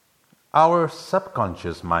Our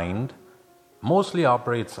subconscious mind mostly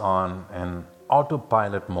operates on an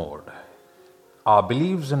autopilot mode. Our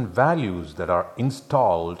beliefs and values that are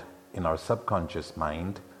installed in our subconscious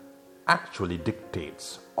mind actually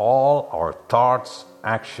dictates all our thoughts,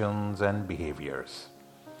 actions and behaviors.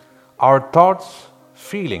 Our thoughts,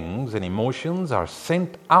 feelings and emotions are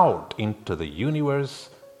sent out into the universe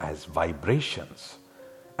as vibrations,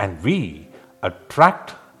 and we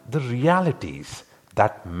attract the realities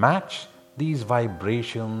that match these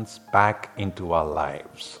vibrations back into our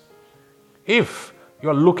lives. If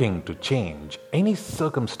you're looking to change any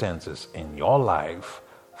circumstances in your life,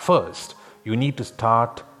 first you need to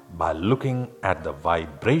start by looking at the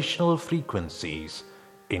vibrational frequencies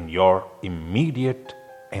in your immediate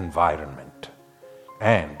environment.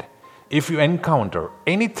 And if you encounter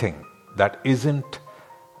anything that isn't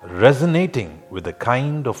resonating with the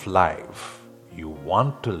kind of life you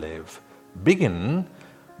want to live, begin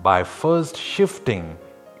by first shifting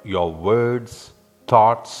your words,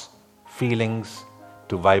 thoughts, feelings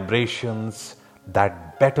to vibrations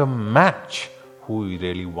that better match who you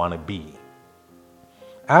really want to be.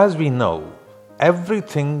 As we know,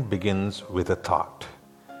 everything begins with a thought.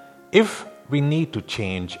 If we need to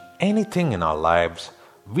change anything in our lives,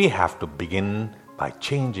 we have to begin by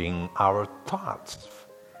changing our thoughts.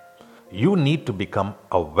 You need to become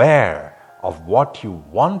aware of what you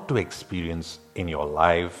want to experience in your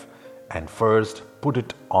life and first put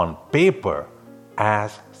it on paper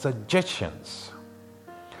as suggestions.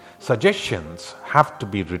 Suggestions have to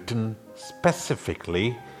be written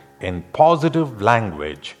specifically in positive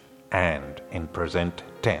language and in present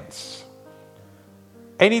tense.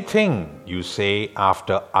 Anything you say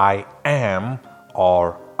after I am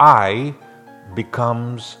or I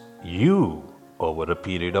becomes you over a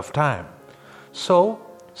period of time. So,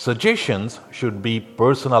 suggestions should be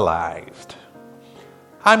personalized.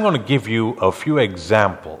 I'm going to give you a few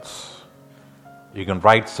examples. You can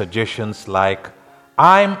write suggestions like,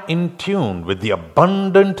 I'm in tune with the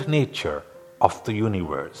abundant nature of the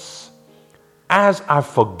universe. As I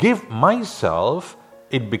forgive myself,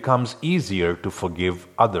 it becomes easier to forgive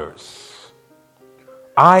others.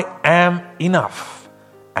 I am enough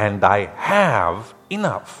and I have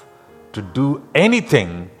enough to do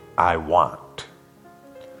anything I want.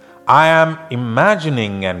 I am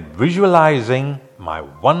imagining and visualizing my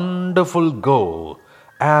wonderful goal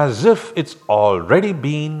as if it's already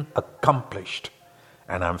been accomplished,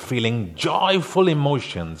 and I'm feeling joyful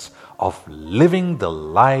emotions of living the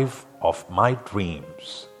life of my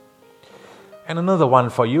dreams. And another one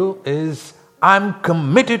for you is, I'm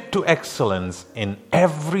committed to excellence in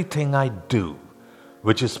everything I do,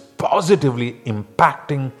 which is positively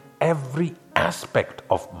impacting every aspect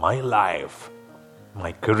of my life,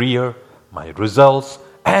 my career, my results,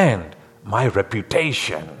 and my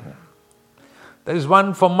reputation. There is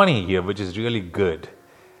one for money here, which is really good.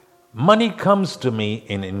 Money comes to me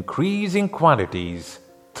in increasing quantities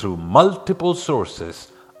through multiple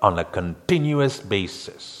sources on a continuous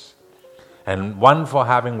basis. And one for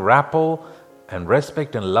having rapport and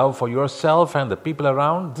respect and love for yourself and the people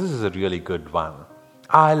around. This is a really good one.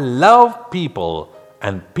 I love people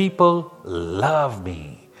and people love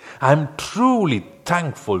me. I'm truly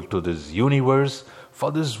thankful to this universe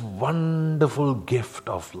for this wonderful gift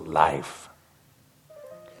of life.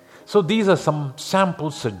 So these are some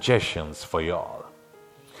sample suggestions for you all.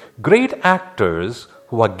 Great actors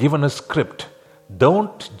who are given a script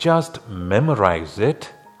don't just memorize it.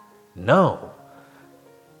 No.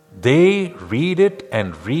 They read it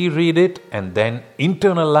and reread it and then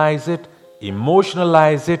internalize it,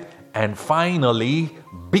 emotionalize it, and finally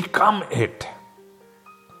become it.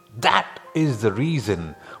 That is the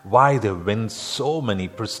reason why they win so many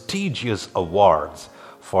prestigious awards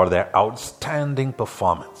for their outstanding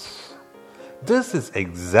performance. This is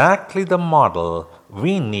exactly the model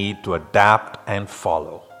we need to adapt and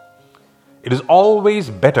follow. It is always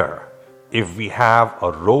better if we have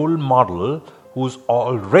a role model who's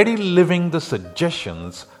already living the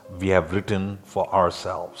suggestions we have written for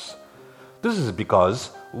ourselves. This is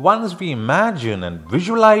because once we imagine and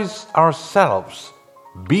visualize ourselves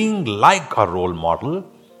being like our role model,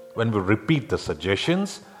 when we repeat the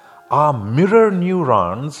suggestions, our mirror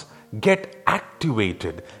neurons get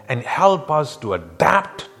activated and help us to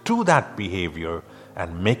adapt to that behavior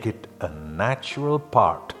and make it a natural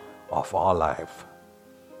part of our life.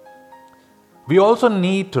 We also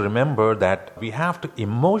need to remember that we have to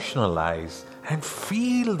emotionalize and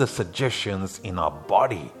feel the suggestions in our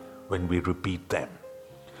body when we repeat them.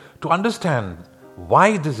 To understand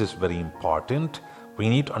why this is very important, we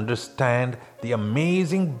need to understand the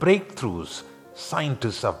amazing breakthroughs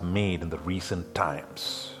scientists have made in the recent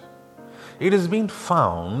times. It has been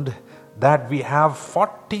found that we have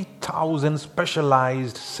 40,000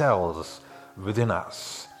 specialized cells within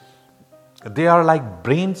us. They are like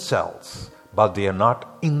brain cells, but they are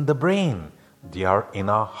not in the brain. They are in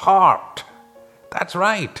our heart. That's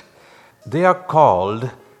right. They are called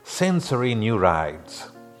sensory neurites.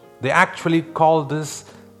 They actually call this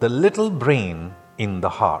the little brain in the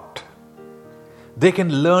heart. They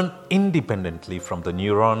can learn independently from the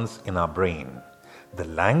neurons in our brain. The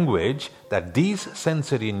language that these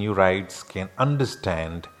sensory neurites can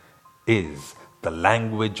understand is the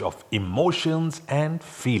language of emotions and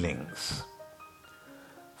feelings.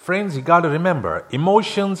 Friends, you got to remember,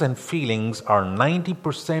 emotions and feelings are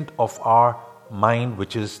 90% of our mind,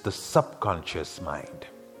 which is the subconscious mind.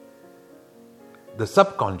 The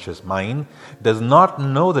subconscious mind does not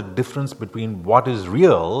know the difference between what is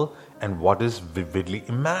real and what is vividly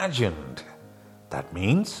imagined. That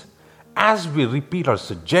means, as we repeat our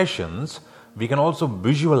suggestions, we can also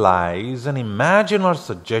visualize and imagine our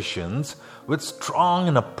suggestions with strong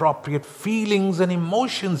and appropriate feelings and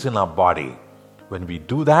emotions in our body. When we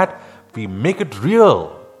do that, we make it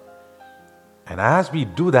real. And as we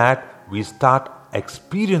do that, we start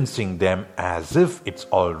experiencing them as if it's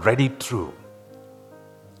already true.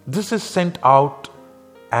 This is sent out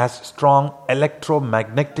as strong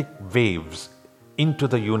electromagnetic waves into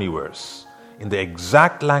the universe in the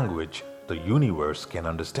exact language the universe can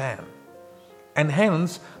understand. And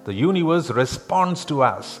hence, the universe responds to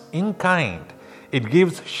us in kind. It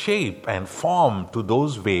gives shape and form to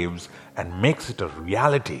those waves and makes it a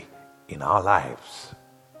reality in our lives.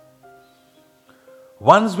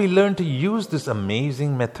 Once we learn to use this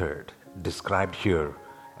amazing method described here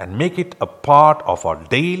and make it a part of our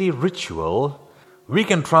daily ritual, we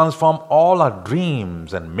can transform all our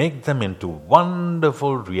dreams and make them into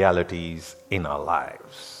wonderful realities in our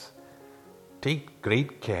lives. Take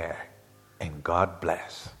great care and God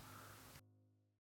bless.